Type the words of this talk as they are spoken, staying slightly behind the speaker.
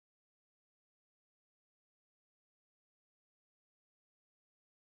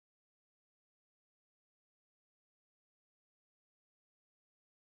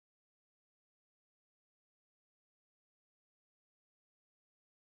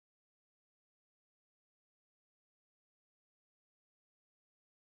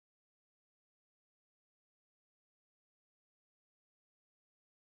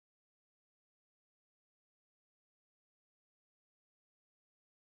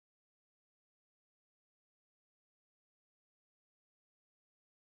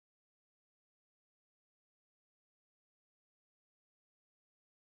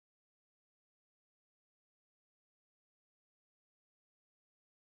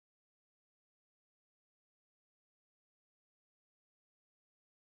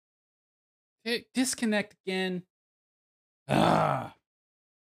Disconnect again. Ah.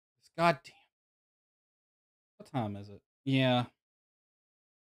 Goddamn. What time is it? Yeah.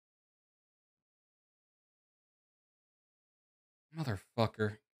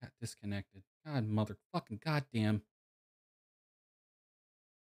 Motherfucker. Got disconnected. God, motherfucking goddamn.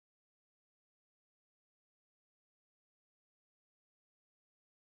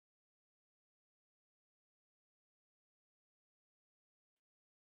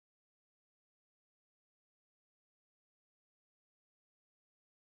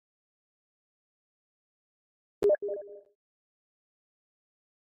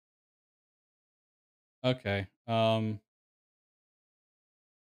 Okay.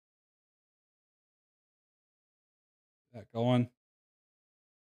 That going.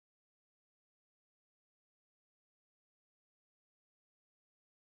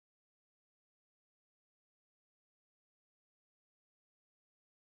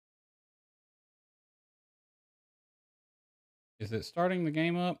 Is it starting the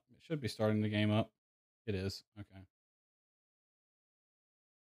game up? It should be starting the game up. It is. Okay.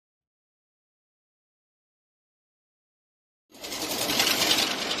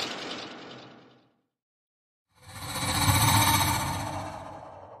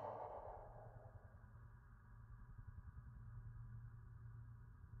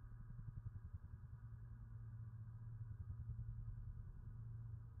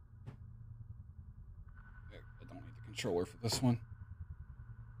 I don't need the controller for this one.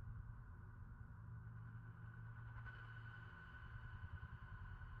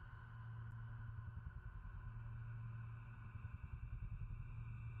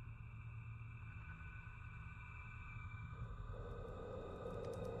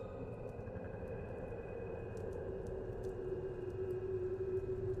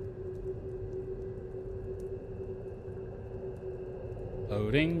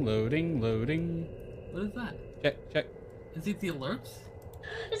 Loading, loading, loading. What is that? Check. Is it the alerts?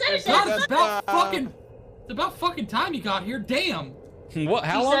 Is that It's not. It's about fucking. It's about fucking time you got here. Damn. What?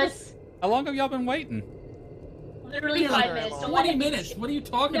 How long? Jesus. How long have y'all been waiting? Literally 5 minutes. Don't 20 lie. minutes. What are you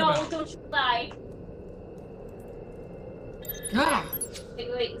talking No, about? don't you lie. God.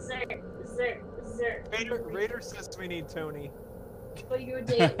 Wait, Zer. Raider says we need Tony. But your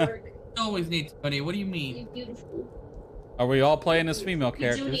day at work. Always need Tony. What do you mean? You beautiful. Are we all playing as female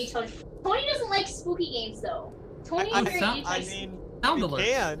You do need characters? Tony. Tony doesn't like spooky games though. Tony I- is very I anti- mean, Sound we alerts.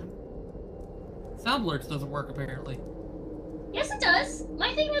 can. Sound alerts doesn't work apparently. Yes, it does.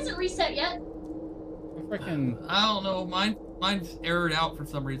 My thing hasn't reset yet. Freaking. I don't know. Mine's errored out for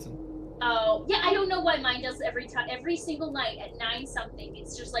some reason. Oh, yeah, I don't know why mine does every time, every single night at 9 something.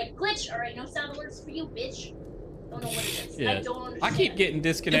 It's just like glitch. All right, no sound alerts for you, bitch. Don't know what it is. Yeah. I don't understand. I keep getting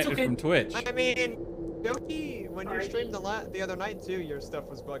disconnected okay. from Twitch. I mean, Doki, when you Alrighty. streamed the other night too, your stuff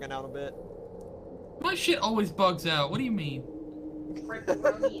was bugging out a bit. My shit always bugs out. What do you mean?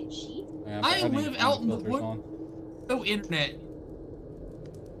 Pepperoni and cheese. Yeah, I need live to out turn in the filters wood- on. No internet.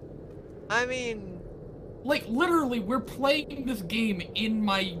 I mean, Like literally, we're playing this game in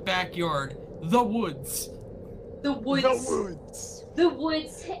my backyard, the woods. The woods. the woods. The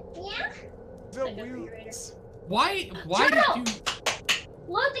woods. Yeah. The Like a refrigerator. woods. Why Shut did up! you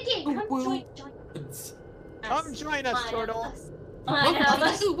Load the game. Come Woo. join woods? Come join us, Turtle. I have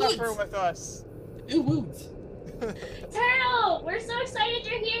us. Ooh, woods. Suffer with us. Ooh, woods. Turtle, we're so excited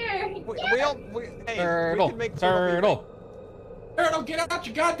you're here. Hey, Turtle. we can make Turtle. Turtle, get out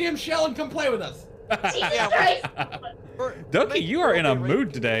your goddamn shell and come play with us. Jesus Yeah, Christ. Doki, you are in a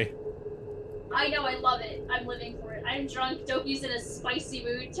mood today. I know, I love it. I'm living for it. I'm drunk. Doki's in a spicy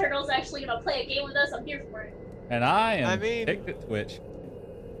mood. Turtle's actually gonna play a game with us. I'm here for it. And I am I mean- kicked at Twitch.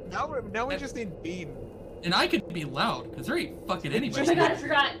 Now we just need Bean. And I could be loud, because there ain't fucking Oh anybody. my god, I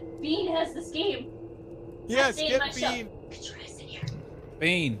forgot. Bean has this game. Yes, stayed in get my shell. Bean. Could you guys sit here?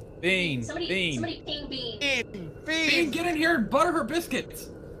 Bean. Somebody ping Bean. Bean. Bean, get in here and butter her biscuits.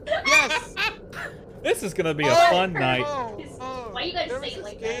 Yes. This is gonna be a Oh, fun her- night. Why you gotta there say was it this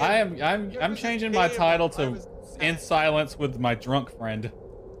like game- that? I'm there was changing this my game title I to was- In Silence with my drunk friend.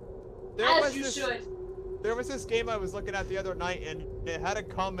 There As was you this- should. There was this game I was looking at the other night, and it had a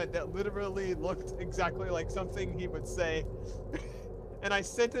comment that literally looked exactly like something he would say. And I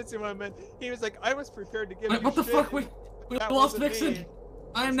sent it to him, and he was like, "I was prepared to give Wait, you what the shit." fuck? We That lost wasn't Vixen. me.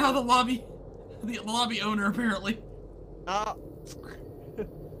 I am now the lobby owner, apparently. Ah.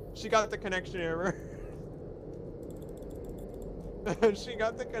 She got the connection error. She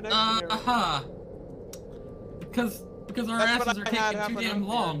got the connection error. Uh-huh. Because our That's what asses are I had taking too happen damn on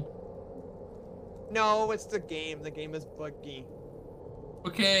here. long. No, it's the game. The game is buggy.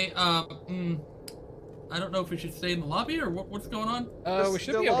 Okay, I don't know if we should stay in the lobby or what's going on. We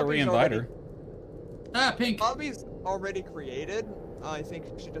should The be able to lobby's re-invite already- her. Ah, pink. Lobby's already created. I think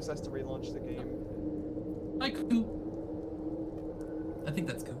she just has to relaunch the game. Hi, Cuckoo. I think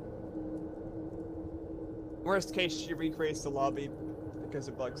that's cool. Worst case, she recreates the lobby because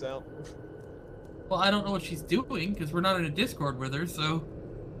it bugs out. Well, I don't know what she's doing because we're not in a Discord with her, so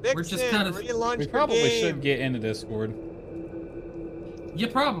Vixen, we're just kind of. relaunch We the probably game. should get into Discord. Yeah,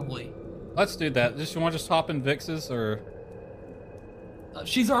 probably. Let's do that. Just you want to just hop in Vix's or?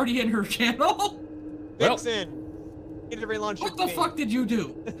 She's already in her channel. Well- Vixen, need to relaunch What your the game. fuck did you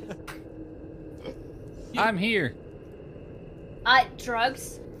do? I'm here.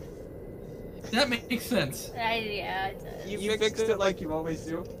 Drugs. That makes sense. Yeah, it does. You fixed it like you always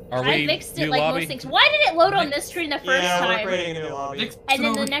do. Are I we fixed it new like lobby? most things. Why did it load on this screen the first Yeah, we're time? creating a new lobby. Vixen And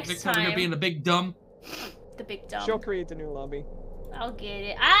then the over- next Vixen over here time- being the big dumb. The big dumb. She'll create the new lobby. I'll get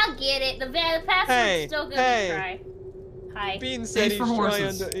it. I'll get it. The password's Hey, still gonna hey. try. Hi. Bean said Thanks for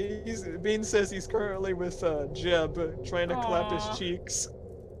horses. Bean says he's currently with Jeb, trying to clap his Aw. cheeks.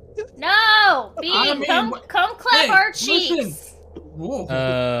 No! Bean, I mean, come clap hey, our listen. cheeks! Whoa.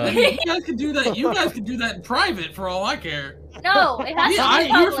 I mean, you guys can do that. You guys can do that in private for all I care. No, it has Yeah, I to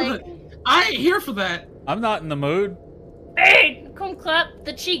ain't be here for public. that. I ain't here for that. I'm not in the mood. Bean, come clap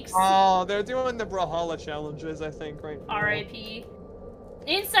the cheeks. Oh, they're doing the Brawlhalla challenges, I think, right now. R.I.P.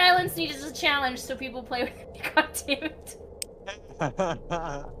 In Silence needs a challenge so people play with me. God damn it.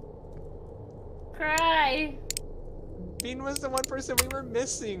 Cry. Bean was the one person we were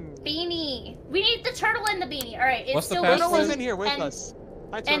missing. Beanie. We need the turtle and the beanie. Alright, it's What's the still password? Turtle was Vixen, in here with and- us.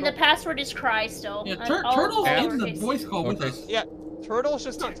 Hi, and the Turtle. password is cry still. Yeah, All Turtle's in the lowercase. voice call with Okay. us. Yeah, Turtle's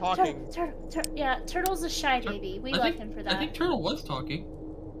just not talking. Yeah, Turtle's a shy baby. We I like think- him for I that. think Turtle was talking.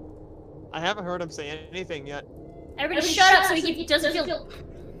 I haven't heard him say anything yet. Everybody shut up so he doesn't feel...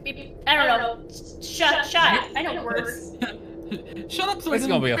 I don't know. Shut. I know words. Shut up so It's I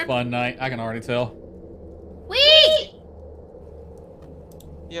gonna be a don't- fun night. I can already tell. Wee!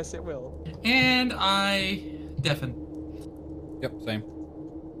 Yes, it will. And I deafen. Yep, same.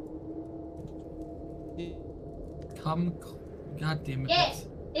 Come, God damn it. Yeah.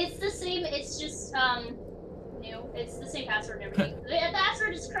 It's the same, it's just, new. It's the same password and everything. The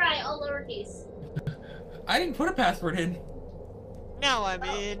password is cry, all lowercase. I didn't put a password in. Now I'm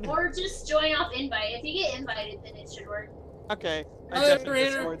in. Or just join off invite. If you get invited, then it should work. Okay. I Hi, definitely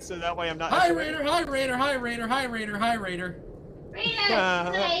Raider. Discord, so that way I'm not. Hi isolated. Raider, hi Raider, hi Raider, hi Raider, hi Raider. Rita,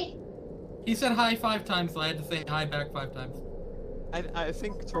 hi. He said hi 5 times, so I had to say hi back 5 times. I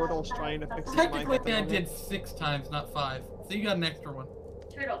think Turtle's trying to fix his mic Technically, at the I moment. did 6 times, not 5. So you got an extra one.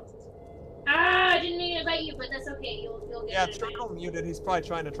 Turtle. I didn't mean to invite you, but that's okay. You'll get Yeah, it. Turtle muted. He's probably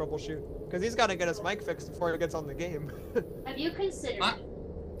trying to troubleshoot because he's got to get his mic fixed before he gets on the game. Have you considered?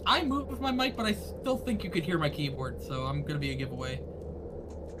 I moved with my mic, but I still think you could hear my keyboard, so I'm gonna be a giveaway.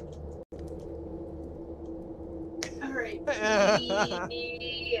 Alright.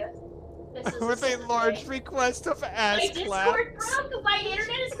 This is With a large request of My ass clap. Discord broke. My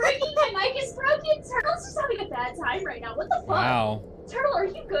internet is breaking. My mic is broken. Turtle's just having a bad time right now. What the fuck? Wow. Turtle, are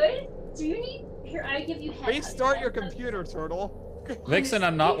you good? Do you need? Here, I give you. Restart your computer, Turtle. Vixen,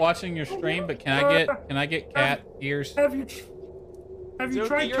 I'm not watching your stream, but can I get cat ears? Have you Zoki,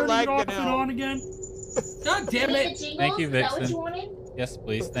 tried you're turning it lagging off and out. on again? God damn it! Thank you, Is that what Vixen. you wanted? Yes,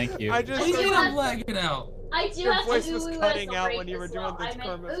 please. Thank you. I just What do you mean have- I'm lagging out? I do Your have voice to was ooh cutting as a out break when you were as doing well. the I meant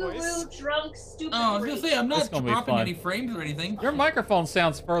Kermit ooh, voice. ooh, drunk, stupid. Oh, I was gonna say, I'm It's not gonna be dropping fun. any frames or anything. Your microphone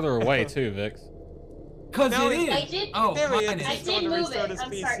sounds further away too, Vix. Cause Now it he- is. I did. Oh, There he mine is. I is. He's going did to move restart it. his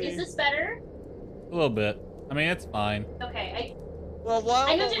I'm sorry. PC. Is this better? A little bit. I mean, it's fine. Okay. Well, while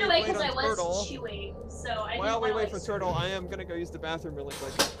I moved we it away wait because I on was Turtle, chewing, so I didn't while we wanna, wait for like, Turtle, I am gonna go use the bathroom really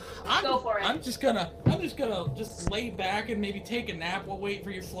quick. Go for it. I'm just gonna just lay back and maybe take a nap while waiting for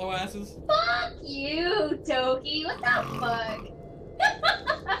your slow asses. Fuck you, Toki. What the fuck?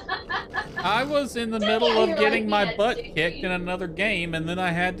 I was in the Don't middle get of here getting like my that, butt Suki. kicked in another game, and then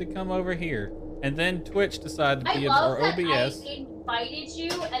I had to come over here. And then Twitch decided to I be love our that OBS. I invited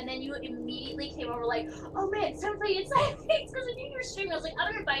you, and then you immediately came over like, oh man, it's time to play Inside Things, because I knew you were streaming. I was like, I'm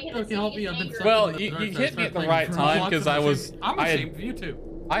gonna invite him and Okay, see help if me. he I've gets been angry. Well, sucking you the hit start me at the playing right for time, lots 'cause of I the was- same- I'm I had- ashamed of you too.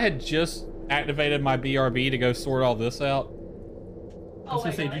 I had just activated my BRB to go sort all this out. I was Oh my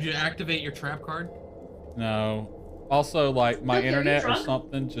gonna say, God. did you activate your trap card? No. Also, like, my Look, are you internet or drunk?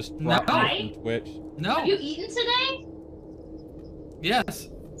 something just No. dropped me from Twitch. No. Have you eaten today? Yes.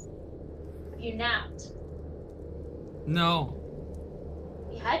 Have you napped? No.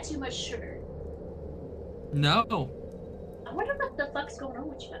 You had too much sugar. No. I wonder what the fuck's going on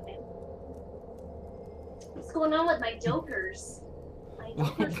with you, man. What's going on with my jokers? My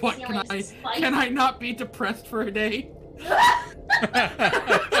jokers What feeling can spicy. I not be depressed for a day?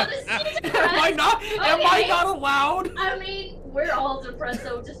 Am I not? Am I Okay. not allowed? I mean, we're all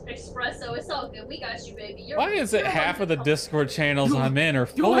depresso, just espresso. It's all good. We got you, baby. You're, Why is it you're half of the wonderful. Discord channels I'm in are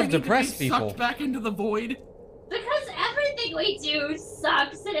Do full I of need to depressed be people? sucked back into the void? Because everything we do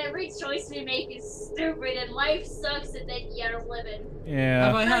sucks, and every choice we make is stupid, and life sucks, and then you're living. Have Yeah.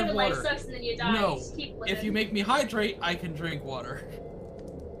 I Not had even life water? sucks, and then you die. No. Just keep living. If you make me hydrate, I can drink water.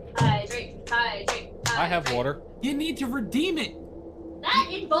 Hydrate, hydrate, I have hydrate. water. You need to redeem it. That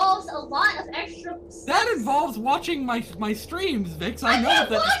involves a lot of extra. That steps. involves watching my streams, Vix. I know can't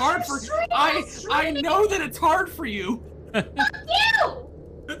that it's watch hard your for stream, I I'm streaming. know that it's hard for you. Fuck you!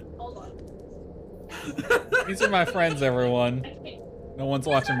 Hold on. These are my friends, everyone. I can't. No one's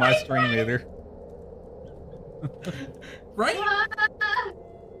watching my stream either. Right? Ah!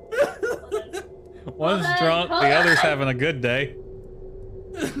 One's Hold on, drunk, the hold other's on. having a good day.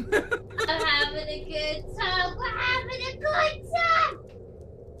 I'm having a good time. We're having a good time.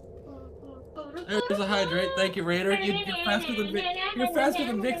 There's a hydrate. Thank you, Raider. You're faster than you're faster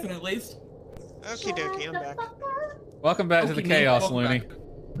than Vixen at least. Okie dokie, I'm back. Welcome back to the Okay, Nate, chaos, welcome Looney. back.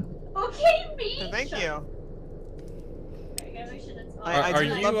 Okay, me. Thank you. Are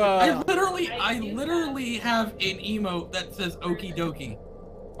you, I literally have an emote that says okie dokie.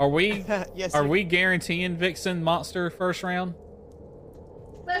 Are we Yes. are we guaranteeing Vixen Monster first round?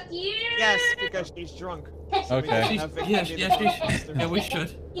 Fuck you. Yes, because she's drunk. Okay. We have Vicky Yes, be the yes, monster. Yeah, we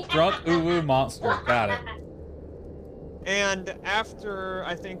should. Drunk Uwu Monster. Got it. And after,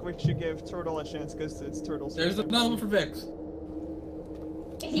 I think we should give Turtle a chance because it's Turtle's. There's turn. another one for Vix.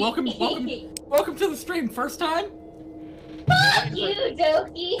 Welcome to the stream. First time? Fuck you,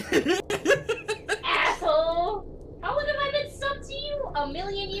 Doki. Asshole. How long have I been subbed to you? A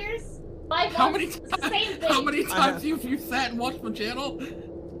million years? 5 How months? many It's the same thing. How many times have you sat and watched my channel? That's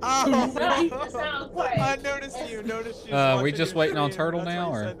Oh, not important. I noticed you. Noticed you. We watching just your waiting on stream, Turtle that's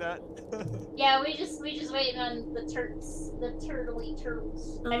now, why you or? said that. Yeah, we just waiting on the turtles, the turtly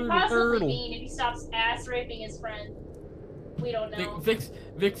turtles, and Turtle, possibly turtle. Bean if he stops ass raping his friend. We don't know.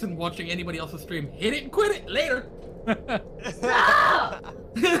 Vixen watching anybody else's stream. Hit it and quit it later. Stop!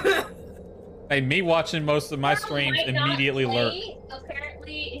 Hey, me watching most of my streams Might not immediately lurk. play.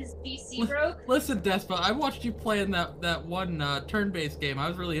 Apparently, his PC broke. Listen, Despa, I watched you play in that one turn-based game. I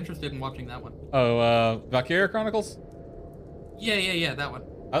was really interested in watching that one. Oh, Valkyria Chronicles? Yeah, that one.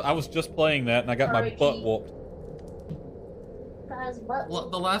 I was just playing that and I got my R.I.P. butt whooped. Guys, what?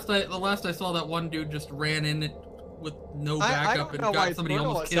 The last I saw that one dude just ran in it with no I backup don't know and why got somebody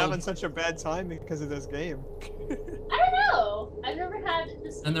Turtle almost is having killed. such a bad time because of this game. I don't know. I've never had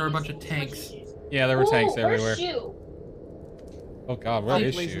this. And there were a bunch of tanks. issues. Yeah, there were tanks Ooh, where's everywhere. Shu? Oh god, where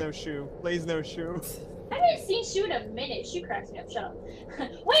is Please she? no shoe. Please no shoe. I haven't seen Shu in a minute. Shu cracks me up. Shut up.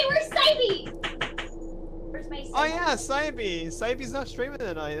 Wait, where's Saibi? Where's my Oh yeah, Saibi. Saibi's not streaming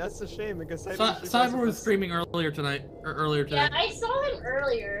tonight. That's a shame because Saibi. Cyber was streaming earlier tonight. Yeah, I saw him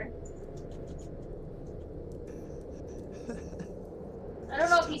earlier. I don't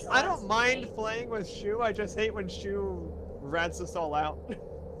know if he's. I on don't mind tonight. playing with Shu. I just hate when Shu rats us all out.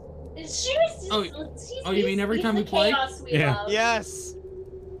 Shu is just. Oh, you mean every he's time the we play? chaos we Yeah. love. Yes.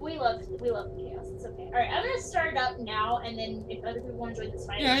 We love the chaos. It's okay. All right, I'm gonna start it up now, and then if other people want to join this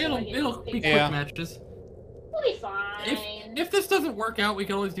fight, Yeah, so it'll I get be quick Yeah. matches. We'll be fine. If this doesn't work out, we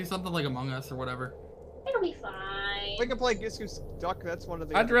can always do something like Among Us or whatever. It'll be fine. We can play Goose Goose Duck. That's one of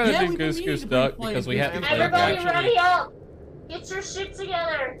the. I'd rather Yeah, do we've been Goose meaning Goose to Duck play because we Goose haven't Goose played Duck, Everybody that. actually. ready up! Get your shit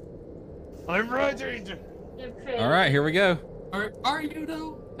together. I'm ready. Alright, here we go. Are you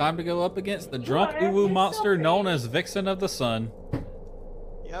though? Time to go up against the drunk are. Uwu It's monster okay. known as Vixen of the Sun.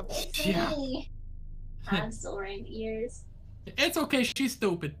 Yep. Yeah. I'm still wearing ears. It's okay. She's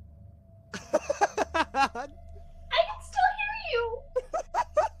stupid. I can still hear you.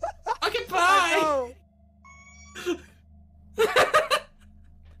 Okay, I bye. know.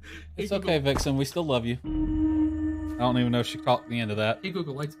 It's okay, Vixen. We still love you. I don't even know if she caught the end of that. Hey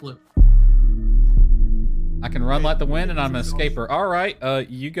Google, lights blue. I can run like the wind and I'm an escaper. Alright,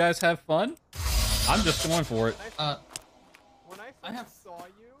 you guys have fun? I'm just going for it. When I I first have- saw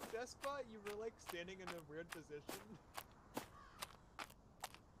you, Despa, you were like standing in a weird position.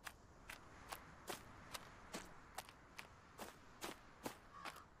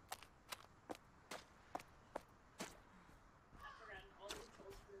 I forgot all the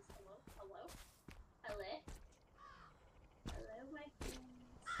controls for this. Hello? Hello? Hello? Hello, my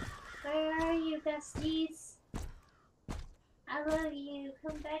friends. Where are you, besties? I love you.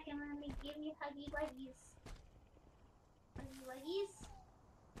 Come back and let me give you huggy wuggies. Huggy wuggies?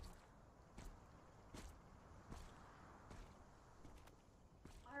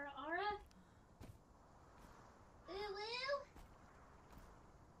 Ara Ara? Ooh, ooh?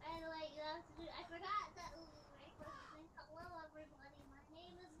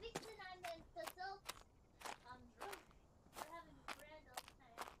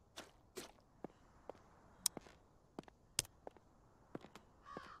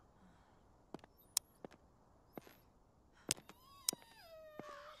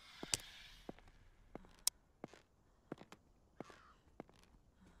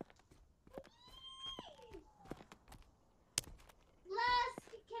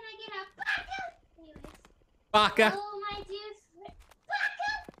 Baka. Oh, my dear friend.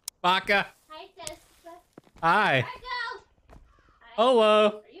 Baka. Hi, Jessica. Hi. Marco. Hi. Hello.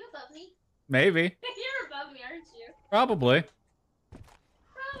 Are you above me? Maybe. You're above me, aren't you? Probably.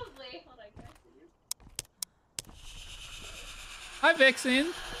 Probably. Hold on, can I see you? Hi, Vixen.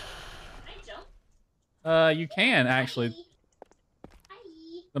 Can I jump? You can actually. Hi.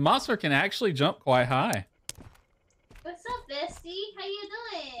 Hi. The monster can actually jump quite high. What's up, bestie? How you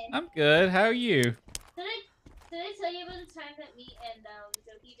doing? I'm good. How are you? Did I tell you about the time that me and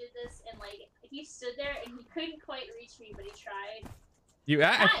Doki did this, and like he stood there and he couldn't quite reach me, but he tried.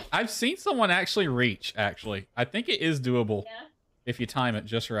 I've seen someone actually reach. Actually, I think it is doable. Yeah. If you time it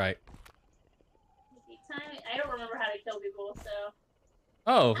just right. If you time it, I don't remember how to kill people, so.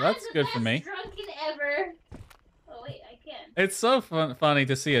 Oh, I'm that's the good for best me. Drunken ever. Oh wait, I can. It's so funny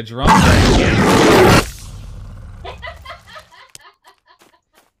to see a drunk.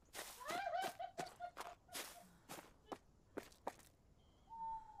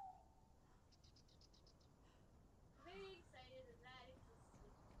 Very excited that that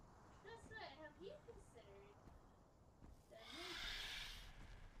existed. Just have you considered that maybe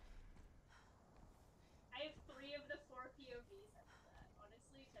I have 3 of the 4 POVs after that?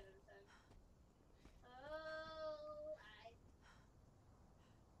 Honestly, 10 out of 10. Oh, I.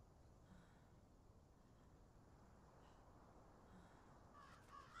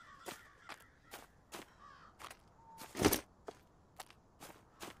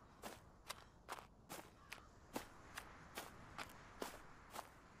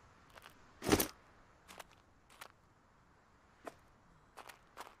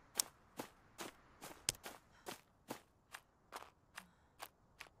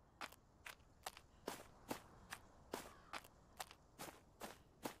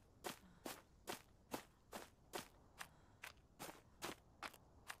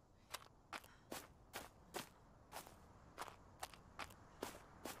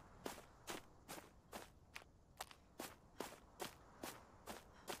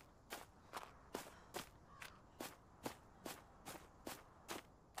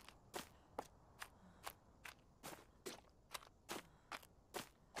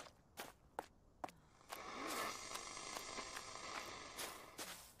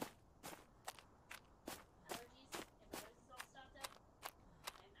 Allergies, and the noise is all stopped up.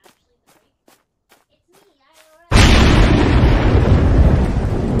 I'm actually the break. It's me,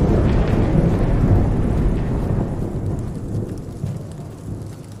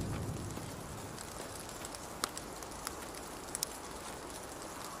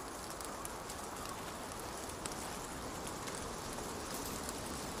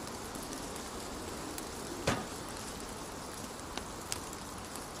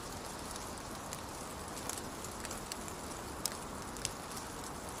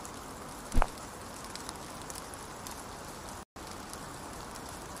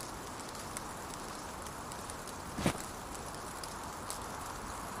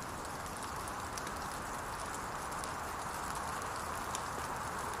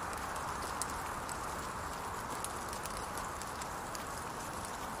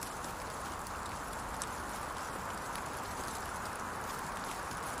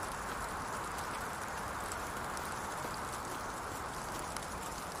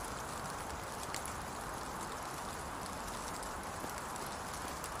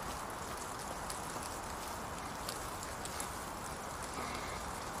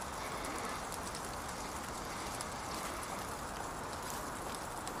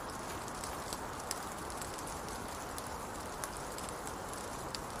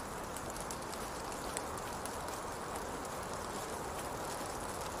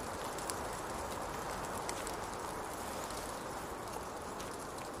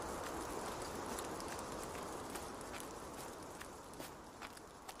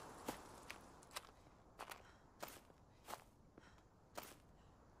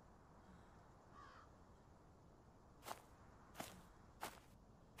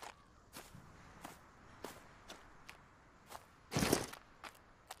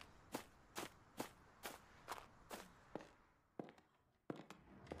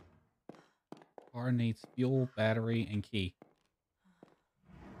 Car needs fuel, battery, and key.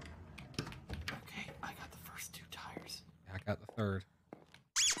 Okay, I got the first 2 tires. I got the third.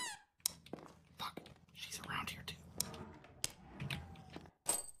 Fuck, she's around here too.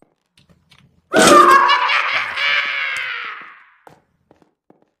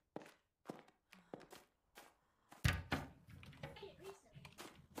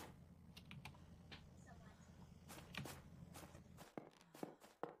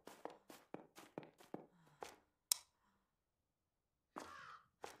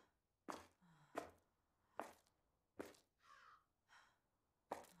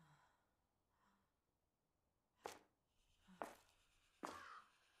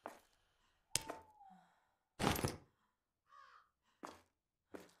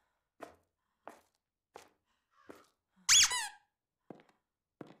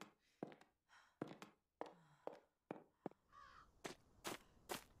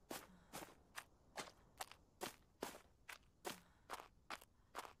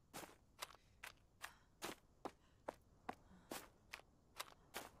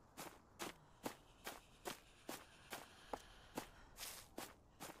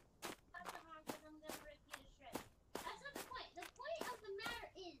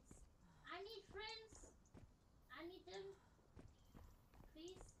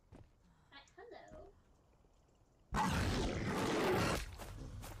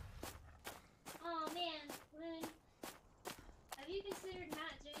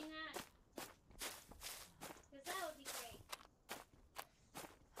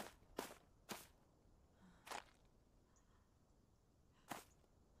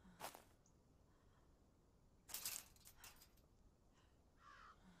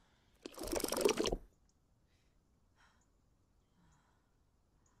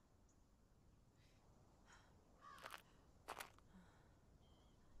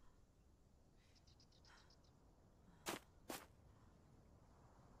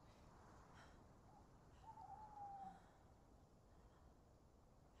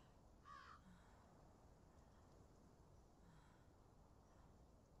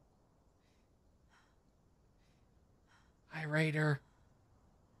 Hi, Raider.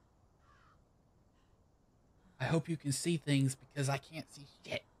 I hope you can see things because I can't see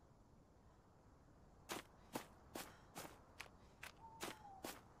shit.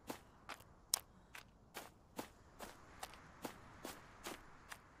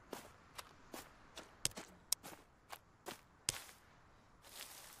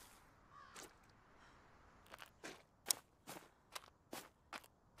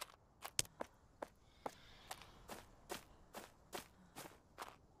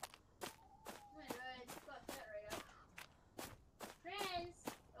 Alright, fuck that right up. Friends!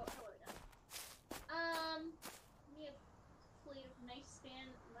 Oh, hello now. Me a plate of nice span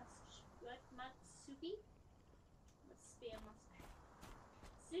matsubi? Spam mustard.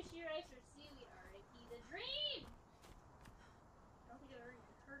 Sushi rice or seaweed, R.I.P. the dream! I don't think I've ever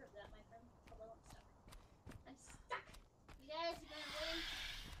even heard of that, my friend. Although I'm stuck. I'm stuck! You guys are gonna win.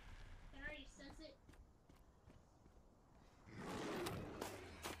 I can already sense it.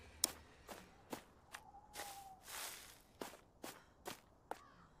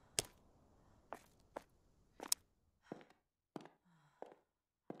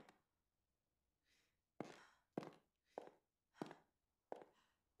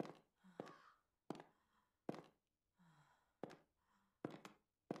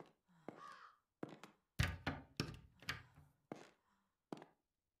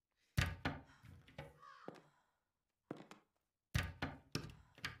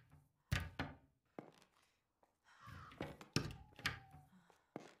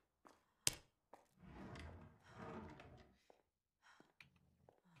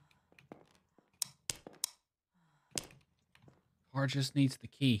 Car just needs the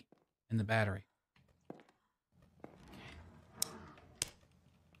key and the battery.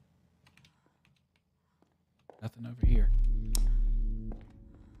 Nothing over here.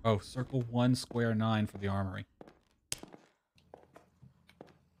 Oh, circle 1, square 9 for the armory.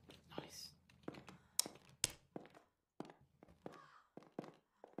 Nice.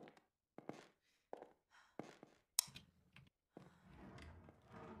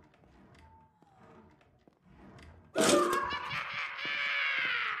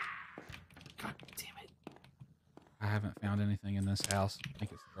 God damn it. I haven't found anything in this house. I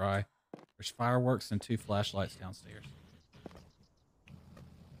think it's dry. There's fireworks and 2 flashlights downstairs.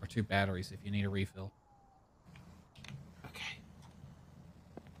 Or 2 batteries if you need a refill. Okay.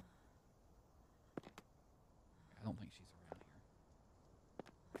 I don't think she's around here.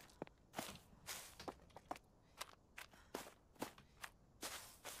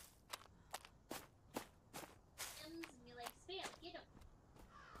 Spams and you like spam. Get them.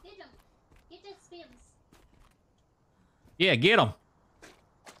 Get them. Get that spams. Yeah, get him.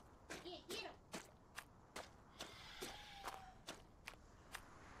 Yeah, get them.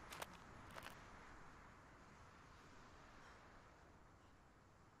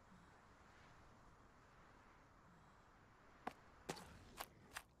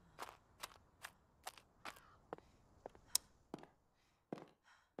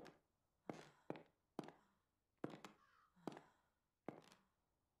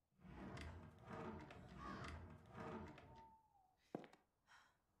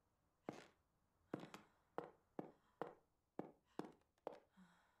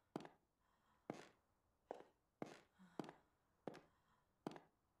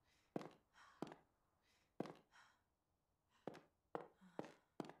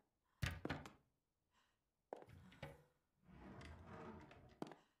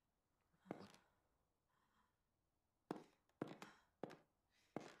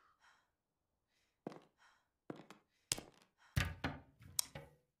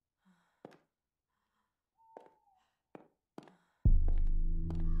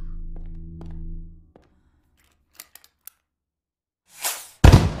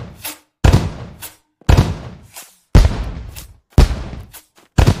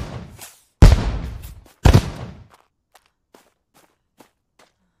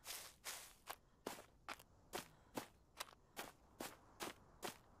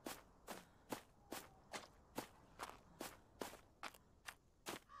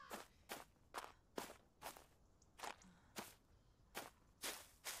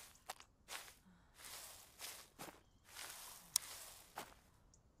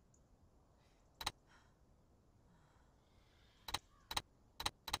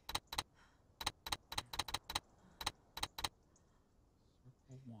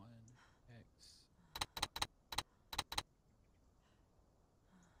 Circle 1, X.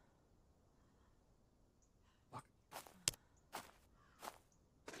 Fuck.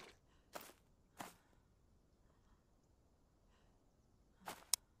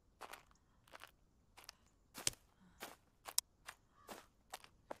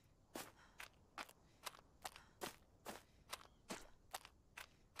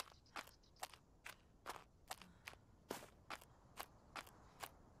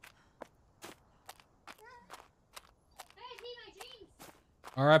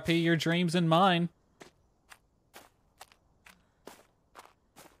 R.I.P. your dreams and mine.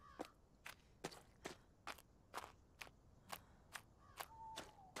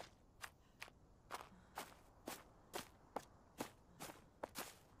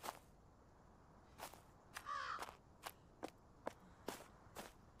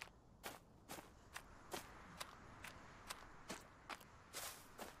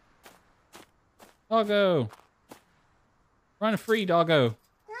 Doggo! Run free, doggo!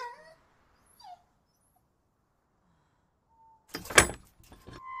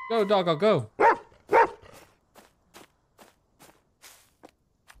 Go, doggo, go!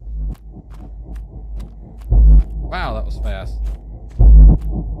 Wow, that was fast.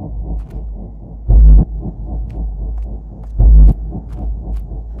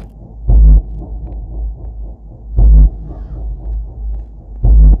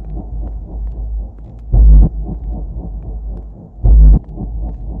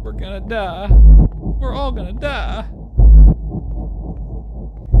 We're gonna die. We're all gonna die.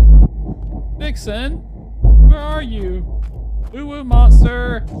 Vixen, where are you? Uwu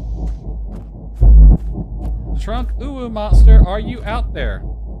monster. Trunk Uwu monster, are you out there?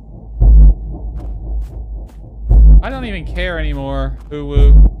 I don't even care anymore,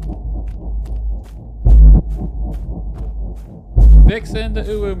 Uwu. Vixen the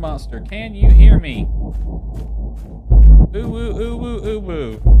Uwu monster, can you hear me? Uwu, uwu,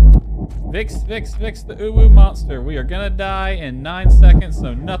 uwu. Vix the Uwu monster. We are gonna die in 9 seconds,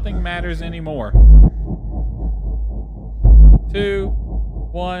 so nothing matters anymore. 2,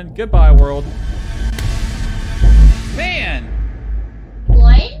 1, goodbye world. Man!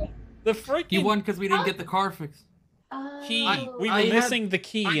 What? The freaking You won because we didn't get the car fixed. key. Oh. We were I had- missing the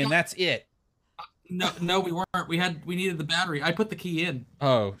key, and that's it. No, we weren't. We needed the battery. I put the key in.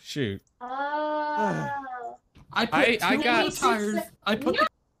 Oh, shoot. Oh. I put I two got- more tires. I put the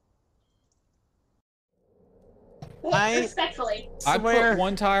I Respectfully. I swear. put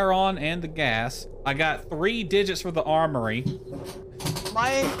 1 tire on and the gas. I got 3 digits for the armory.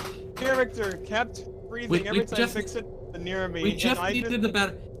 My character kept breathing We every time just- Vixen was near me. We just and I needed the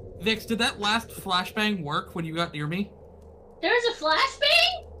battery. Vix, did that last flashbang work when you got near me? There was a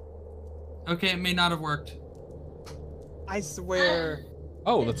flashbang? Okay, it may not have worked. I swear.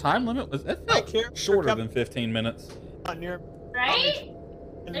 Oh, the time limit was it My felt character shorter kept than 15 minutes. not near. Right?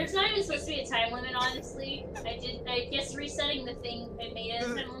 And There's not even supposed to be a time limit, honestly. I guess resetting the thing, it made it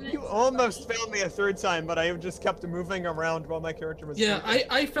a time limit. You almost found me a 3rd time, but I just kept moving around while my character was. Yeah, sleeping.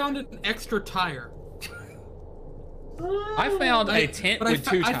 I found an extra tire. I found I- a tent but with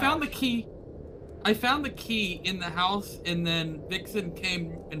I 2 I tires. found the key. I found the key in the house, and then Vixen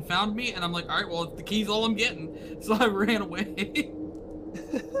came and found me, and I'm like, all right, well, the key's all I'm getting, so I ran away.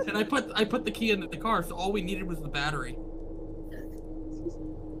 And I put the key in the car, so all we needed was the battery.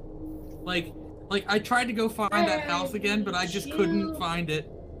 Like I tried to go find that house again, but I just couldn't find it.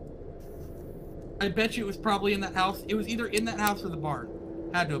 I bet you it was probably in that house. It was either in that house or the barn.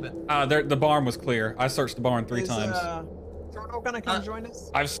 Had to have been. The barn was clear. I searched the barn 3 Is, times. Turtle gonna come join us?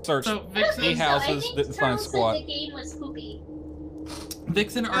 I've searched So Vixen, Key houses, I think didn't find Turtle squat. said the game was poopy.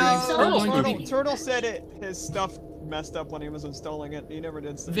 Vixen, are No, you still Turtle's going to Turtle, be? Turtle said his stuff messed up when he was installing it. He never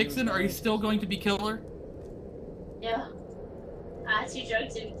did. say he was Vixen, are you going. still going to be killer? Yeah. Too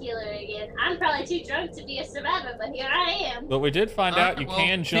drunk to be killer again. I'm probably too drunk to be a survivor, but here I am. But we did find out you Well,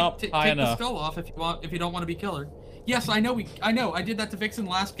 can jump high take enough. the skull off if you want. If you don't want to be killer. Yes, I know. I know. I did that to Vixen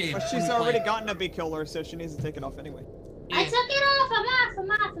last game. But when she's we already played. gotten to be killer, so she needs to take it off anyway. I Yeah. took it off.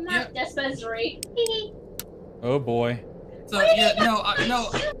 I'm off. Yeah. Dispensary. Oh boy. So yeah, no.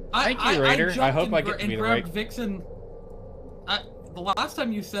 Thank you, Raider. jumped I hope and I get to and be the grabbed rake. Vixen. The last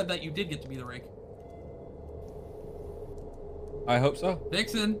time you said that you did get to be the rake. I hope so.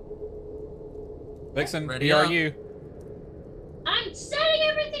 Vixen. Vixen, Ready who are up. you? I'm setting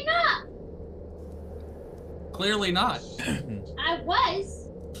everything up. Clearly not. I was.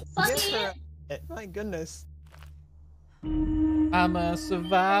 Fucking Yeah. it. My goodness. I'm a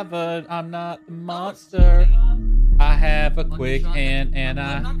survivor. I'm not the monster. I have a quick hand and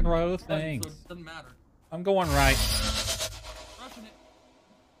I I'm not gonna throw press the button, things. so it doesn't matter. I'm going right. Rushing it.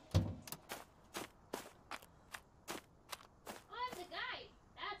 Oh, the guy.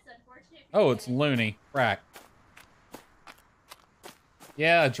 That's unfortunate. Oh, it's Looney. Crack.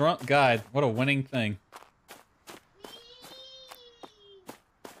 Yeah, a drunk guide. What a winning thing.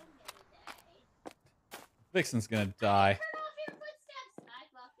 Vixen's gonna die. Turn off your footsteps. I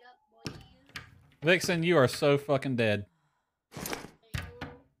fucked up, boys. Vixen, you are so fucking dead.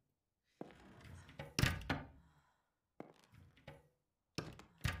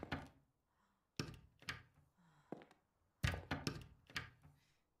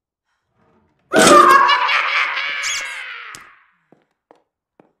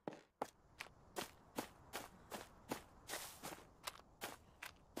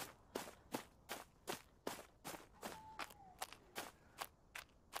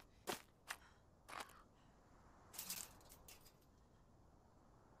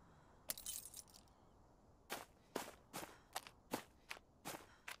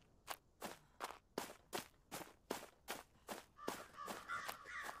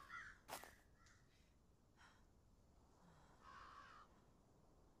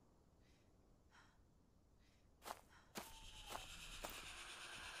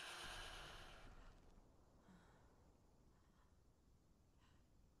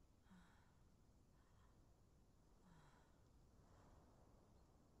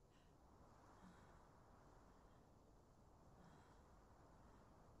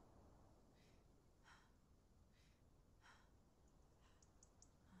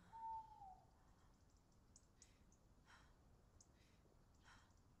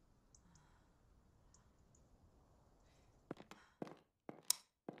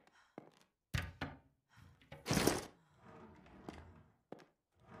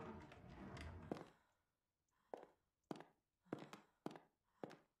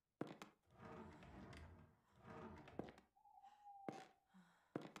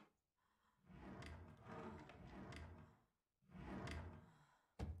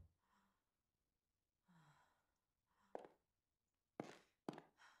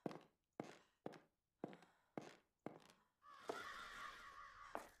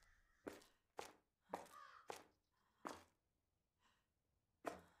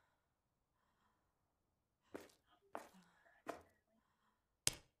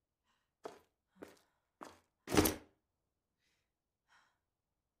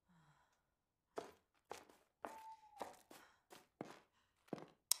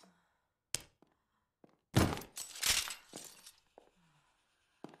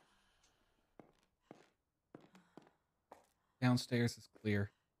 Downstairs is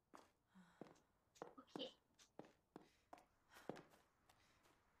clear. Okay.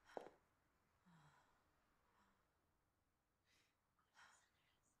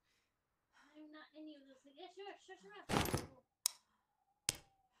 I'm not any of those things. Yeah, sure.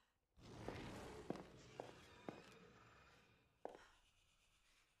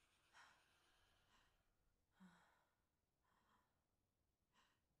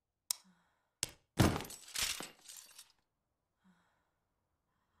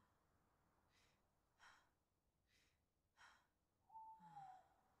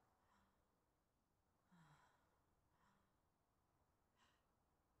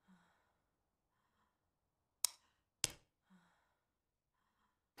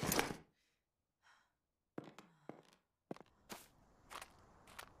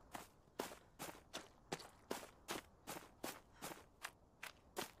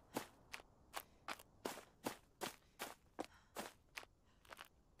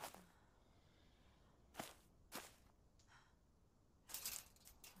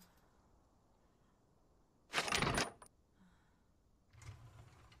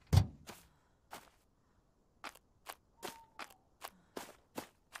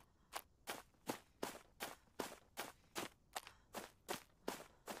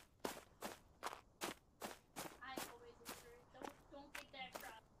 I always answer. Don't get that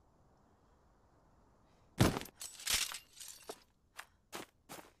crap.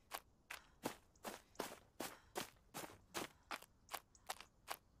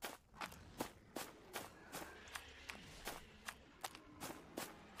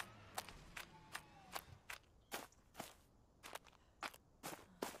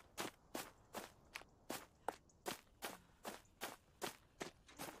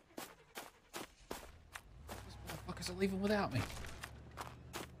 Those motherfuckers are leaving without me.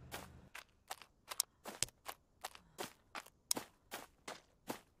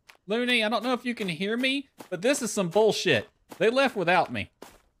 Looney, I don't know if you can hear me, but this is some bullshit. They left without me.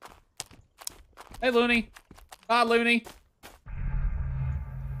 Hey, Looney. Bye, Looney.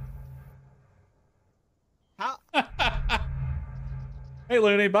 How? Hey,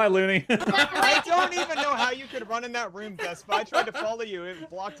 Looney. Bye, Looney. I don't even know how you could run in that room, Despa. I tried to follow you. It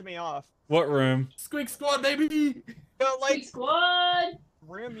blocked me off. What room? Squeak Squad, baby. The, Like squad.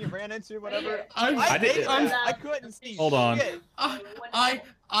 room you ran into, whatever. I did- I couldn't see Hold on. shit.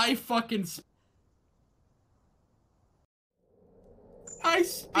 I fucking. I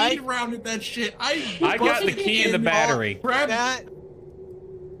speed rounded that shit. I got the busted key in the battery. Grabbed, That.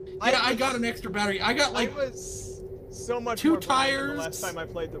 I got an extra battery. I got like I was so much 2 more violent than tires. the last time I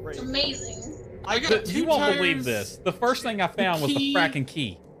played the race. It's amazing. I got You 2 won't tires believe this. The first thing I found was the key. fracking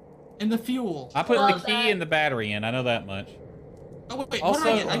key. and the fuel. I put the Love key that. and the battery in. I know that much. Oh wait, what did Also-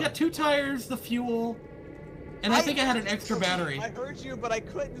 I get? I got 2 tires, the fuel, and I think I had an extra battery. I heard you, but I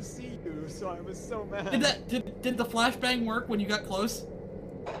couldn't see you, so I was so mad. Did the flashbang work when you got close?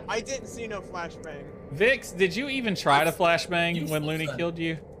 I didn't see no flashbang. Vix, did you even try to flashbang You when Looney said- killed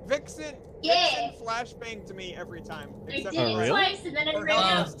you? Vixen Yeah. flashbanged to me every time. I Except did Oh, it really? twice and then I Or ran no,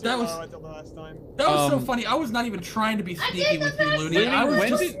 out. was too That was- low until the last time. That was so Um, funny. I was not even trying to be I sneaky did the with you, best Looney. Looney, I was when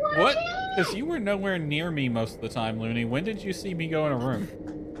just did what? Because you were nowhere near me most of the time, Looney. When did you see me go in a room?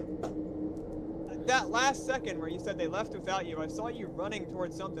 That last second where you said they left without you, I saw you running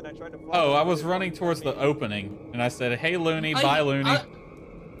towards something. I tried to follow Oh, you, I but was it running wouldn't towards let the me. opening, and I said, "Hey, Looney, bye, Looney."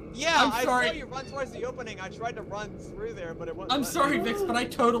 Yeah, I'm I sorry. saw you run towards the opening. I tried to run through there, but it wasn't. I'm letting sorry, me. Vix, but I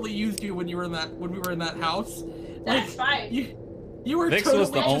totally used you when you were in that when we were in that house. That's fine. You were Vix totally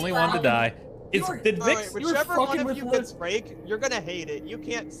was the just only one to following- die. You were- Did All right, Vix you were whichever one fucking of with you Liz. gets rake, you're gonna hate it. You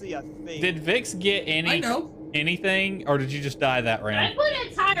can't see a thing. did Vix get I know. anything, or did you just die that I round? put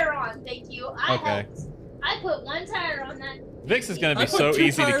a tire on, thank you. I Okay. helped. I put 1 tire on that. Vix is gonna I be put so 2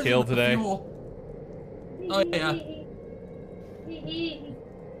 easy to tires kill in the today. fuel. Oh, yeah.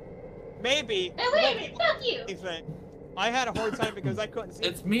 Maybe. Hey, wait a minute, fuck you! Anything. I had a hard time because I couldn't see.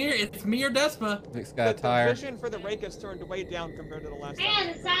 It's me or Despa. Vix got a the tire. vision for the rake has turned way down compared to the last time.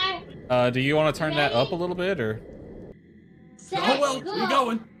 And side, Do you want to turn that up a little bit, or? side, Oh well, go. we're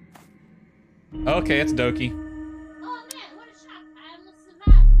going. Okay, it's Doki. Oh man, what a shock! I almost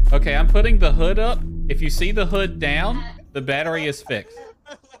survived. Okay, I'm putting the hood up. If you see the hood down, the battery is fixed.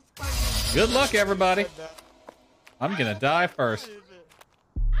 Good luck, everybody. I'm gonna die first.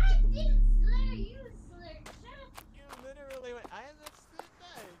 I didn't slur you, slur. Shut up. You literally went. I understood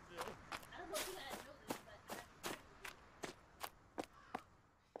that. I don't know if you guys know this,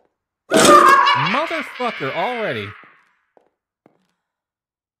 but Motherfucker, already.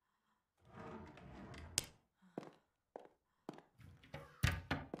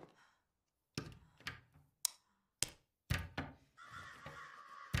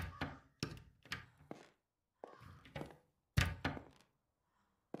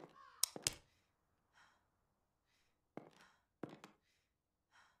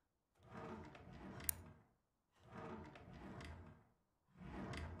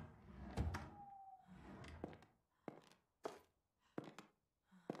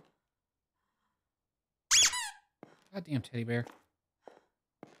 Goddamn teddy bear.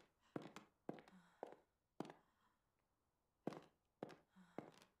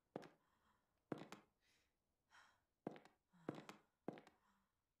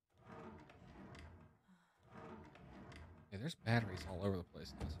 Yeah, there's batteries all over the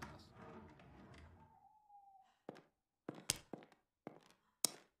place in this house.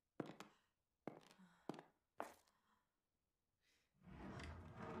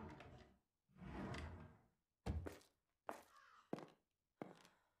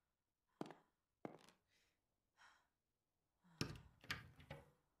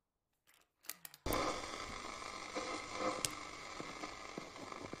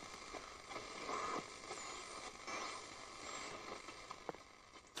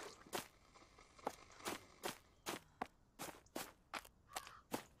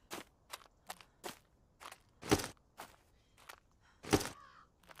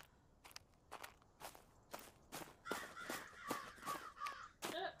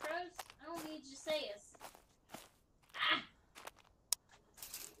 Shut up, Crows. I don't need you to say us.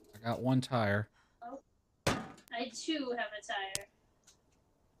 I got one tire. I too have a tire.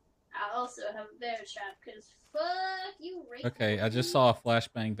 I also have a bear trap, because fuck you, Rachel. Okay, I just saw a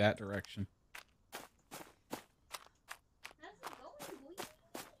flashbang that direction. How's it going, boy?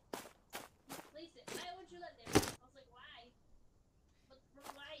 Place it. Why would you let there? I was like, why? But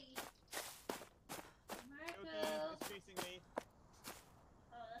why? Marco. Okay, it's chasing me.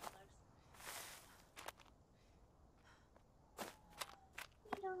 Oh, that sucks.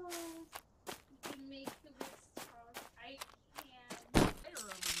 No. You can make the wrist strong. I can. Tire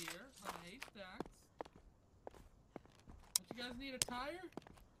over here on Haystacks. Don't you guys need a tire?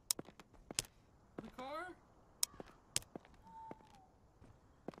 For the car?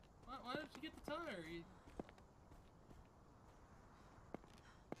 Why don't you get the tire?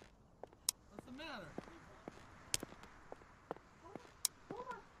 What's the matter? Hold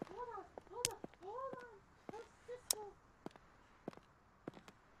on. What's this one?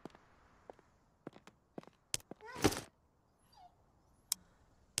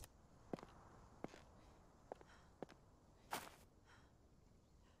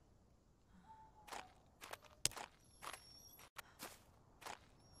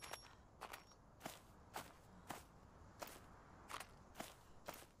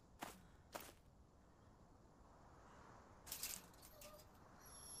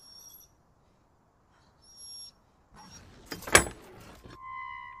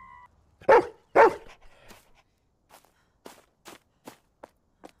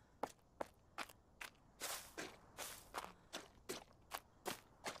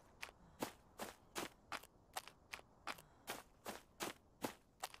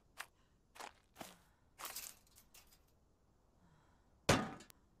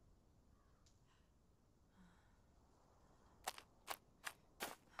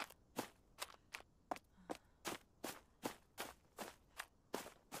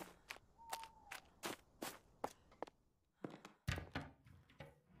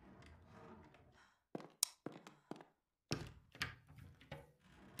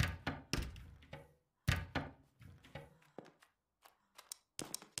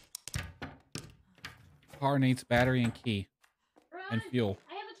 Car needs battery and key Run. and fuel.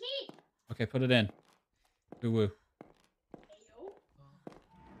 I have a key. Okay, put it in. Woo woo. Ayo.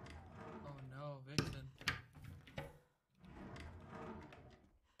 Oh no, Vixen.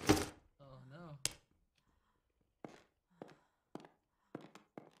 Oh no.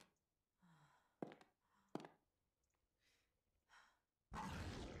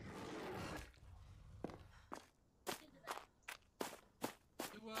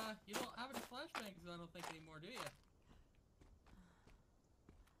 You don't have any flashbangs, I don't think, anymore, do you?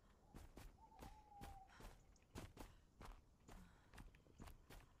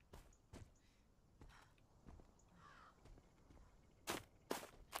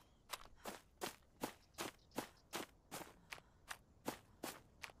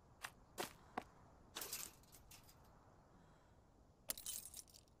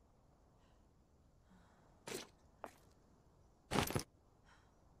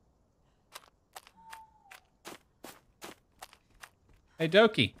 Hey,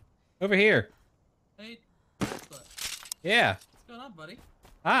 Doki. Over here. Hey, but Yeah. what's going on, buddy?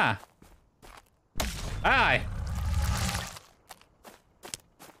 Ah. Hi.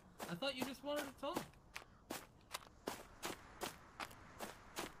 I thought you just wanted to talk.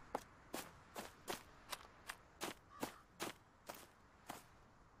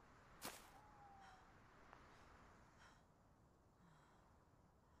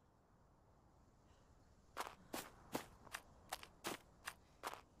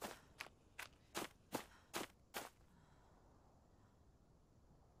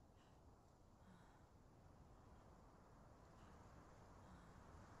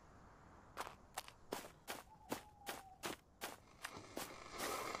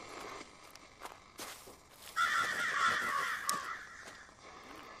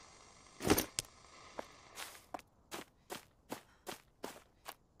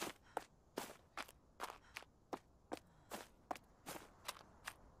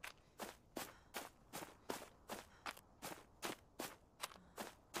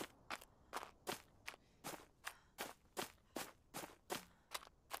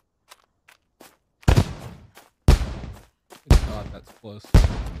 That's close.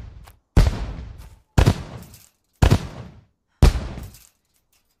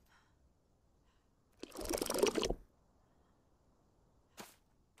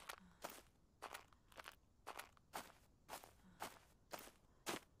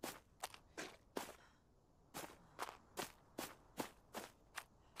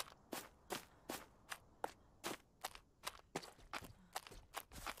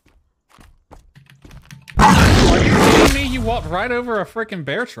 Are you kidding me? You walked right over a freaking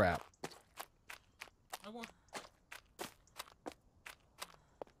bear trap. I want.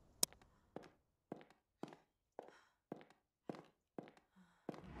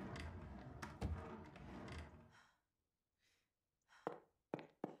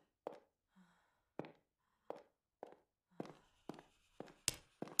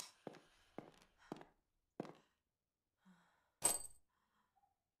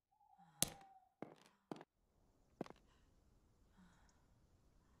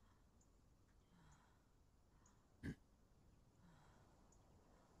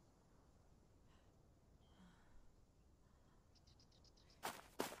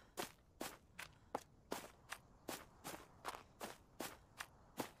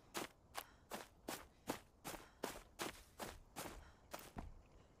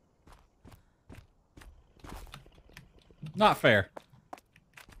 Not fair.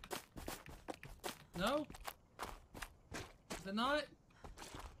 No? Is it not?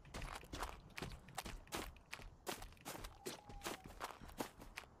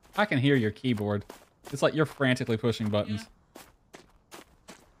 I can hear your keyboard. It's like you're frantically pushing buttons. Yeah.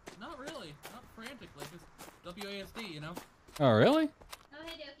 Not really. Not frantically. Just WASD, you know? Oh, really? Oh,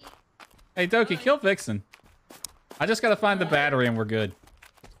 hey, Doki. Hey, Doki, Hi. kill Vixen. I just gotta find the battery and we're good.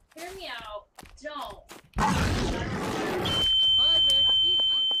 Hear me out. Don't. Hi, Vic.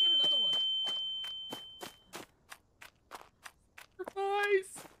 I'll get another one.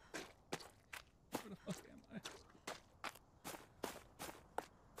 Nice. Where the fuck am I?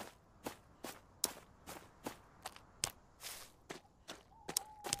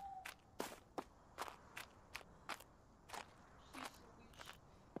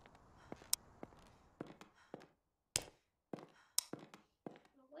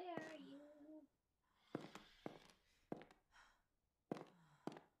 Where are you?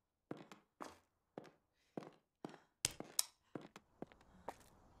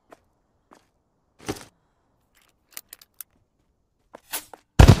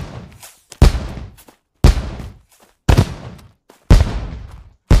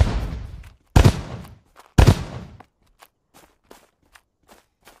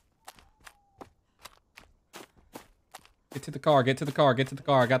 Get to the car, get to the car, get to the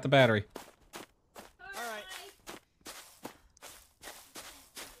car. I got the battery. Alright.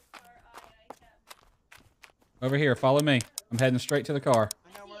 Over here, follow me. I'm heading straight to the car.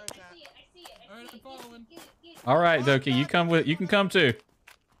 I know where it's at. Alright, I'm following. All right, Doki, you come with. You can come too.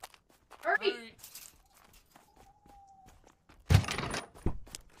 Hurry!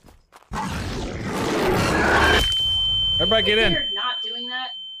 Alright. Everybody get in. You're not doing that.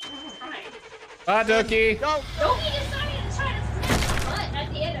 Fine. Bye, Doki. Go! Doki decided to try to smash the butt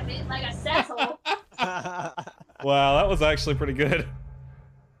at the end of it like a sassel. Wow, that was actually pretty good.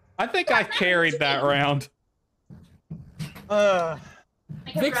 I think I carried that round. uh,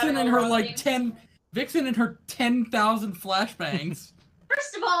 I kept Vixen grabbing and all her the like things. 10. Vixen and her 10,000 flashbangs.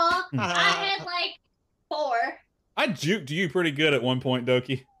 First of all, I had like 4. I juked you pretty good at one point,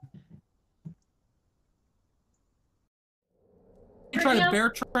 Doki. I tried to bear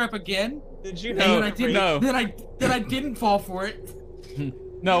trap again. did you And know? then I didn't. No. Then I didn't fall for it.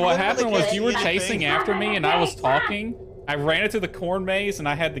 No, what You happened really was you were can't chasing think. after me and I was talking. I ran into the corn maze and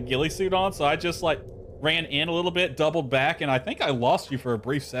I had the ghillie suit on, so I just like ran in a little bit, doubled back, and I think I lost you for a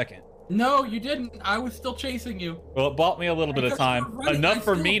brief second. No, you didn't. I was still chasing you. Well, it bought me a little bit of Because you time. were running, Enough I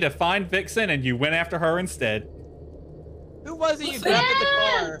for still- me to find Vixen and you went after her instead. Who was it you Listen. grabbed at the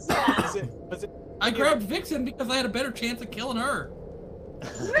car? Was it I grabbed Vixen because I had a better chance of killing her.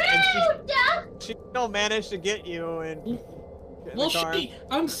 Rude! she still managed to get you and in Well, the car?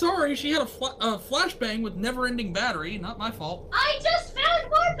 I'm sorry, she had a flashbang with never-ending battery. Not my fault. I just found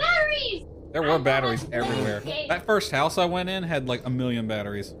more batteries! There were batteries everywhere. That first house I went in had like 1,000,000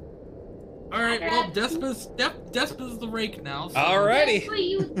 batteries. All right, well, Despa's the rake now. So. Alrighty. That's what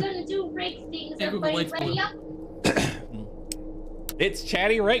you gonna do, rake things. Yeah, Google Everybody Lakes ready Blue. up? It's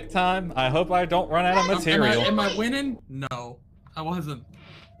chatty rake time. I hope I don't run out of material. Am I winning? No, I wasn't.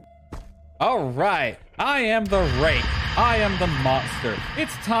 All right, I am the rake. I am the monster.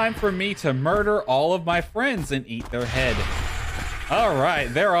 It's time for me to murder all of my friends and eat their head. All right,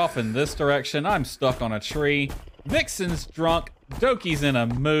 they're off in this direction. I'm stuck on a tree. Vixen's drunk, Doki's in a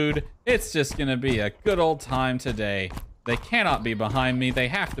mood. It's just gonna be a good old time today. They cannot be behind me. They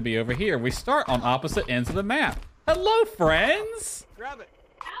have to be over here. We start on opposite ends of the map. Hello, friends. Grab it.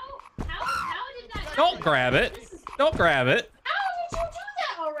 How did that Don't happen? grab it. This is- Don't grab it. How did you do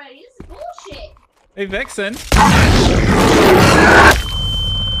that already? This is bullshit. Hey, Vixen.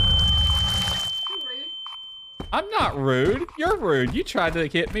 You're rude. I'm not rude. You're rude. You tried to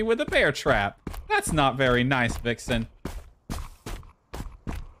hit me with a bear trap. That's not very nice, Vixen. I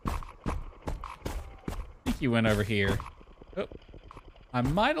think you went over here. Oh, I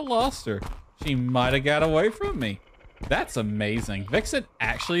might have lost her. She might have got away from me. That's amazing. Vixen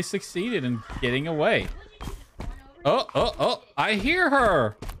actually succeeded in getting away. Oh, I hear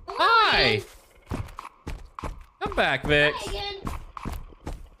her. Hi. Come back, Vix. Hi again.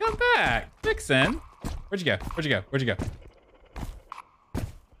 Come back. Vixen. Where'd you go? Where'd you go? Where'd you go?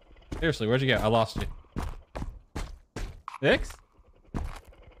 Seriously, where'd you go? I lost you. Vix?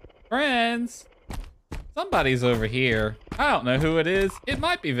 Friends? Somebody's over here. I don't know who it is. It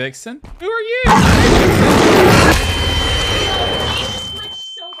might be Vixen. Who are you? You switched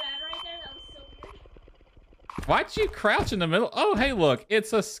so bad right there. That was so weird. Why'd you crouch in the middle? Oh, hey, look.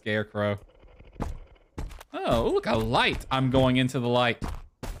 It's a scarecrow. Oh, look, a light. I'm going into the light.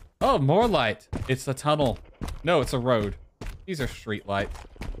 Oh, more light. It's a tunnel. No, it's a road. These are street lights.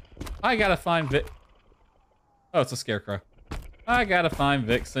 I gotta find Oh, it's a scarecrow. I gotta find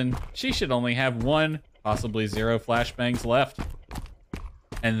Vixen. She should only have 1, possibly 0 flashbangs left.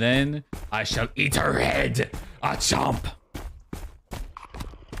 And then I shall eat her head. A chomp.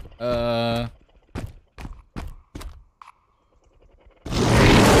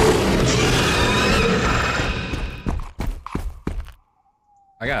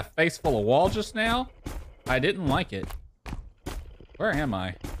 I got a face full of wall just now. I didn't like it. Where am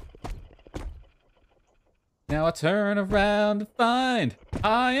I? Now I turn around to find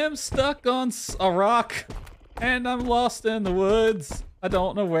I am stuck on a rock and I'm lost in the woods. I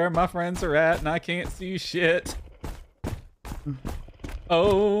don't know where my friends are at and I can't see shit.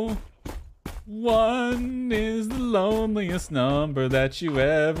 Oh, 1 is the loneliest number that you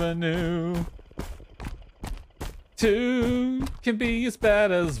ever knew. 2 can be as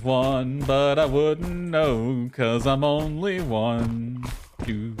bad as 1, but I wouldn't know, 'cause I'm only 1,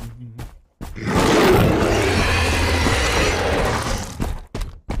 2.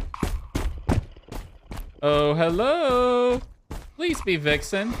 Oh, hello. Please be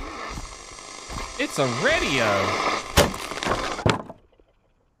Vixen. It's a radio.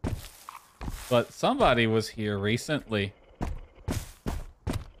 But somebody was here recently.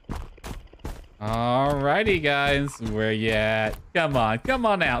 Alrighty, guys. Where you at? Come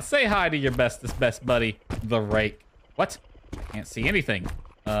on out. Say hi to your bestest best buddy, the Rake. What? I can't see anything.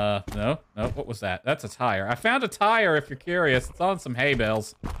 No. What was that? That's a tire. I found a tire, if you're curious. It's on some hay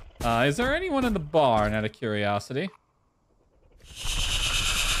bales. Is there anyone in the barn, out of curiosity?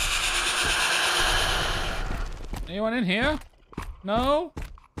 Anyone in here? No?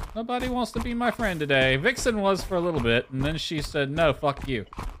 Nobody wants to be my friend today. Vixen was for a little bit, and then she said, no, fuck you.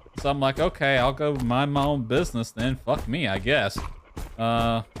 So I'm like, okay, I'll go mind my own business then. Fuck me, I guess.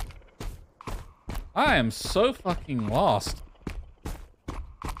 I am so fucking lost.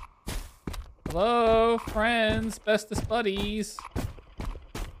 Hello, friends, bestest buddies.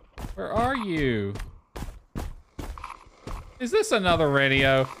 Where are you? Is this another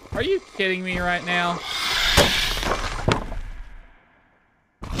radio? Are you kidding me right now?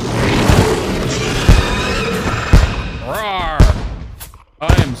 Roar!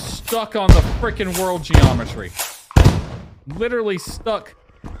 I am stuck on the frickin' world geometry. Literally stuck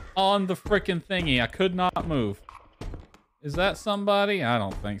on the frickin' thingy. I could not move. Is that somebody? I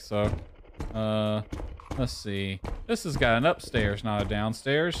don't think so. Let's see. This has got an upstairs, not a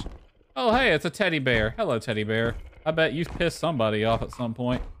downstairs. Oh, hey, it's a teddy bear. Hello, teddy bear. I bet you've pissed somebody off at some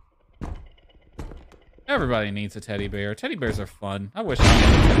point. Everybody needs a teddy bear. Teddy bears are fun. I wish I had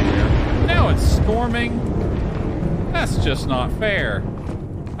a teddy bear. Now it's storming. That's just not fair.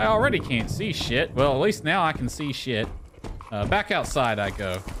 I already can't see shit. Well, at least now I can see shit. Back outside I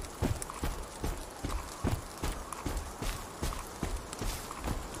go.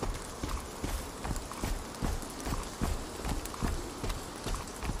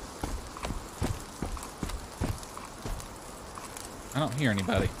 I don't hear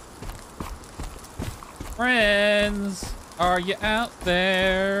anybody. Friends, are you out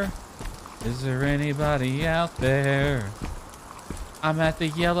there? Is there anybody out there? I'm at the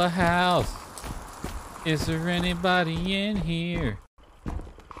yellow house. Is there anybody in here?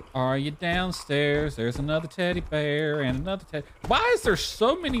 Are you downstairs? There's another teddy bear and another teddy. Why is there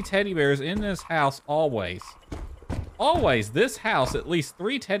so many teddy bears in this house always? always this house at least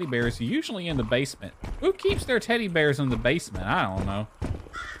 3 teddy bears, usually in the basement. Who keeps their teddy bears in the basement? I don't know.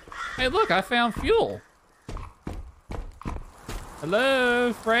 Hey, look, I found fuel.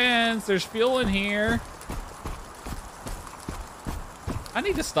 Hello, friends. There's fuel in here. I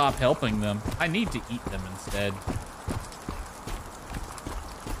need to stop helping them. I need to eat them instead.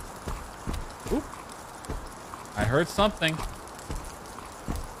 Oop. I heard something.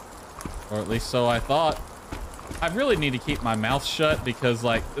 Or at least so I thought. I really need to keep my mouth shut because,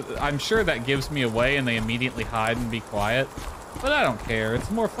 like, I'm sure that gives me away and they immediately hide and be quiet. But I don't care.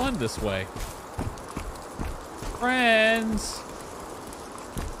 It's more fun this way. Friends.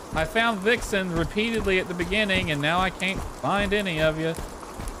 I found Vixen repeatedly at the beginning and now I can't find any of you.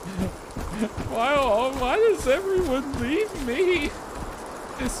 Why does everyone leave me?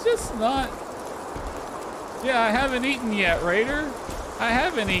 It's just not... Yeah, I haven't eaten yet, Raider. I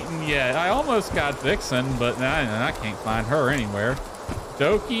haven't eaten yet. I almost got Vixen, but I can't find her anywhere.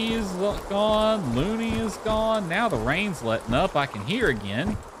 Doki is gone. Looney is gone. Now the rain's letting up. I can hear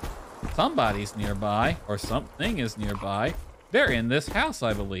again. Somebody's nearby, or something is nearby. They're in this house,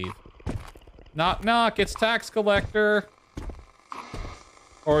 I believe. Knock, knock. It's tax collector.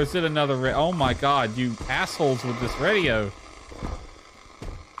 Or is it another... Oh my god, you assholes with this radio.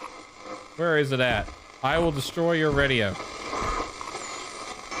 Where is it at? I will destroy your radio.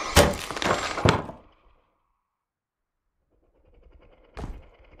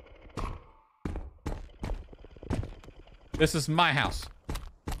 This is my house.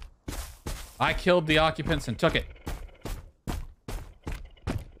 I killed the occupants and took it.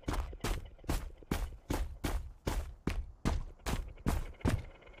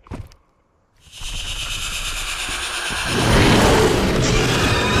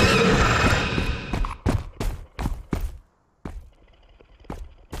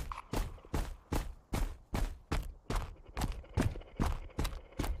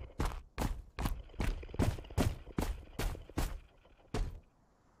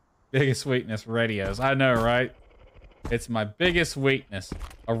 Biggest weakness, radios. I know, right? It's my biggest weakness.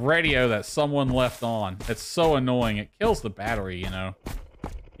 A radio that someone left on. It's so annoying. It kills the battery, you know.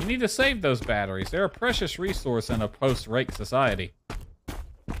 You need to save those batteries. They're a precious resource in a post-rake society.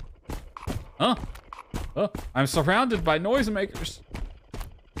 Huh? Oh, I'm surrounded by noisemakers.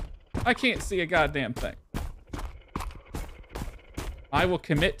 I can't see a goddamn thing. I will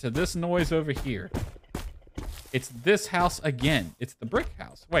commit to this noise over here. It's this house again. It's the Brick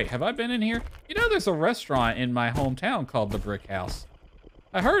House. Wait, have I been in here? You know, there's a restaurant in my hometown called the Brick House.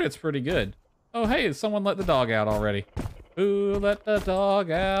 I heard it's pretty good. Oh, hey, someone let the dog out already. Who let the dog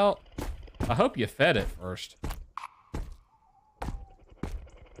out? I hope you fed it first.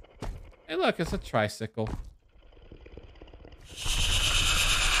 Hey, look, it's a tricycle. I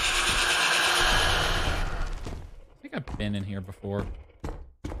think I've been in here before.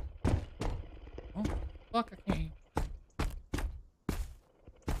 Oh. Fuck, I can't.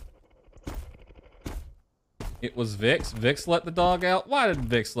 It was Vix. Vix let the dog out. Why did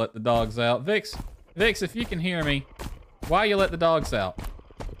Vix let the dogs out? Vix, if you can hear me, why you let the dogs out?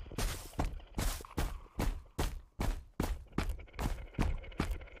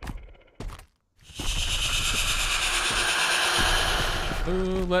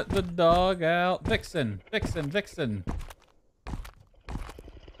 Who let the dog out? Vixen, Vixen, Vixen.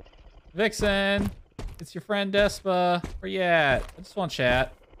 Vixen. It's your friend Despa. Where you at? I just want to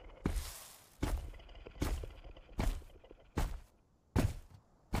chat.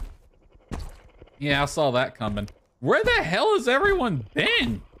 Yeah, I saw that coming. Where the hell has everyone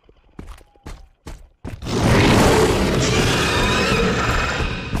been?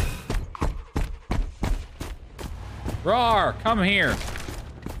 Rawr, come here.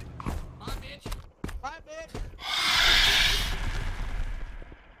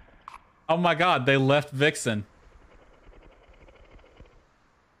 Oh my god, they left Vixen.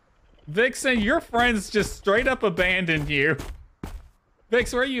 Vixen, your friends just straight up abandoned you.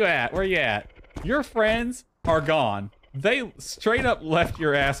 Vix, where you at? Where you at? Your friends are gone. They straight up left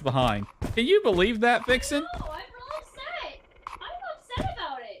your ass behind. Can you believe that, Vixen? No, I'm real upset. I'm upset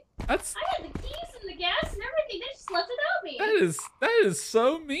about it. That's... I had the keys and the gas and everything. They just left without me. That is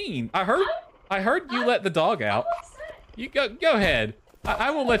so mean. I heard you let the dog out. I'm upset. You go ahead.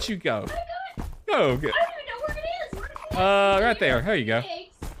 I will let you go. Go. I don't even know where it is. Where it is. Right there. There you go.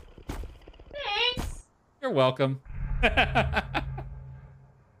 Thanks. Thanks. You're welcome. It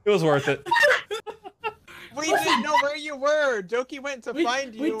was worth it. We didn't know where you were. Doki went to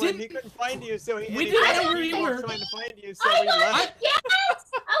find you, and he couldn't find you, so he didn't know where you were. Trying to find you, so I we got left. yes.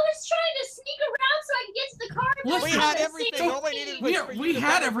 I was trying to sneak around so I can get to the car. Listen, We had everything. All we needed was for you we to had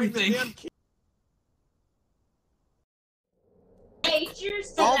find the everything. damn key.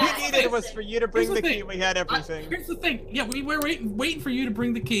 gestures to All that we needed was person. for you to bring Here's the the key. thing. We had everything. Here's the thing. Yeah, we were waiting for you to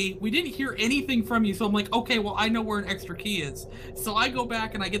bring the key. We didn't hear anything from you, so I'm like, okay, well, I know where an extra key is. So I go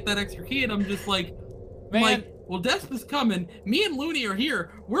back and I get that extra key, and I'm just like, Man. well, Despa's coming. Me and Looney are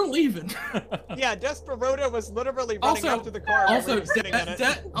here. We're leaving. Yeah, Desperado was literally running Also- up to the car when we Also, were sitting in it.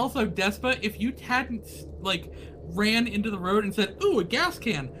 Despa, if you hadn't like ran into the road and said, "Ooh, a gas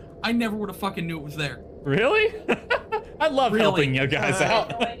can," I never would have fucking knew it was there. Really? I love Really? helping you guys I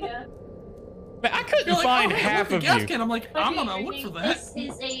out. have no idea. Man, I couldn't You're like, find oh, hey, half look, of a gas you. can. I'm like, I'm Okay, gonna look for drinking that. This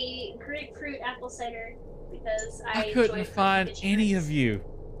is a grapefruit apple cider because I enjoy couldn't fruit find and any drinks. of you.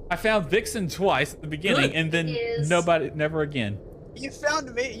 I found Vixen twice at the beginning, Good. and then Is- never again. You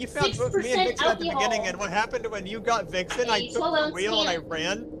found me. You found both me 6% and Vixen at the alcohol. beginning. And what happened when you got Vixen? I A took the 12-ounce wheel and I can.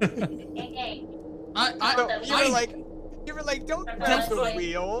 ran. Okay. So you were I- like, don't I'm grab the like,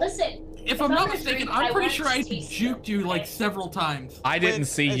 wheel. Listen, If I'm not I was mistaken, drink, I'm I pretty want sure to I taste juked you it. like Okay. several times. I didn't When-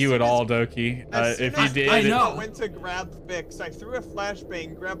 see as you soon at as- all, Doki. As soon If you as did, I know. went to grab Vix, I threw a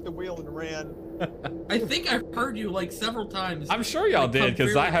flashbang, grabbed the wheel, and ran. I think I've heard you like several times. I'm sure y'all Like, did, come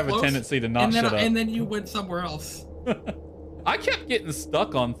because I fairly have a close, tendency to not and then shut up. and then you went somewhere else. I kept getting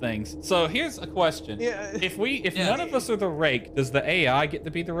stuck on things. So here's a question. Yeah. If Yeah. none of us are the rake, does the AI get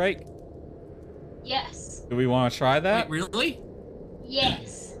to be the rake? Yes. Do we want to try that? Wait, really?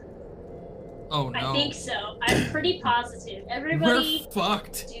 Yes. Oh no. I think so. I'm pretty positive. Everybody. We're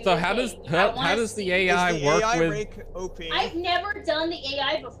fucked. do So their how does thing. I how wanna does the see. AI Is the work AI with? rake OP? I've never done the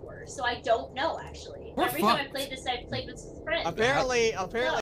AI before, so I don't know actually. We're Every time I fucked. played this, I've played with friends. Apparently,